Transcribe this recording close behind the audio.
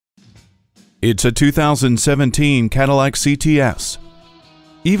It's a 2017 Cadillac CTS.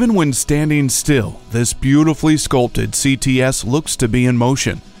 Even when standing still, this beautifully sculpted CTS looks to be in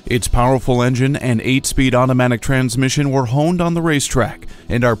motion. Its powerful engine and 8-speed automatic transmission were honed on the racetrack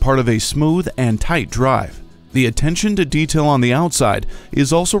and are part of a smooth and tight drive. The attention to detail on the outside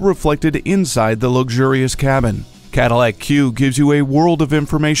is also reflected inside the luxurious cabin. Cadillac CUE gives you a world of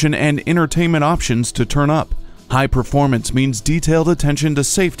information and entertainment options to turn up. High performance means detailed attention to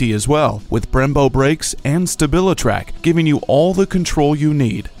safety as well, with Brembo brakes and StabiliTrak giving you all the control you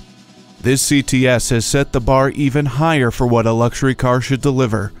need. This CTS has set the bar even higher for what a luxury car should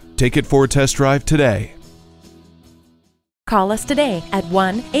deliver. Take it for a test drive today. Call us today at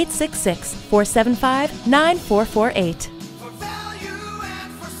 1-866-475-9448.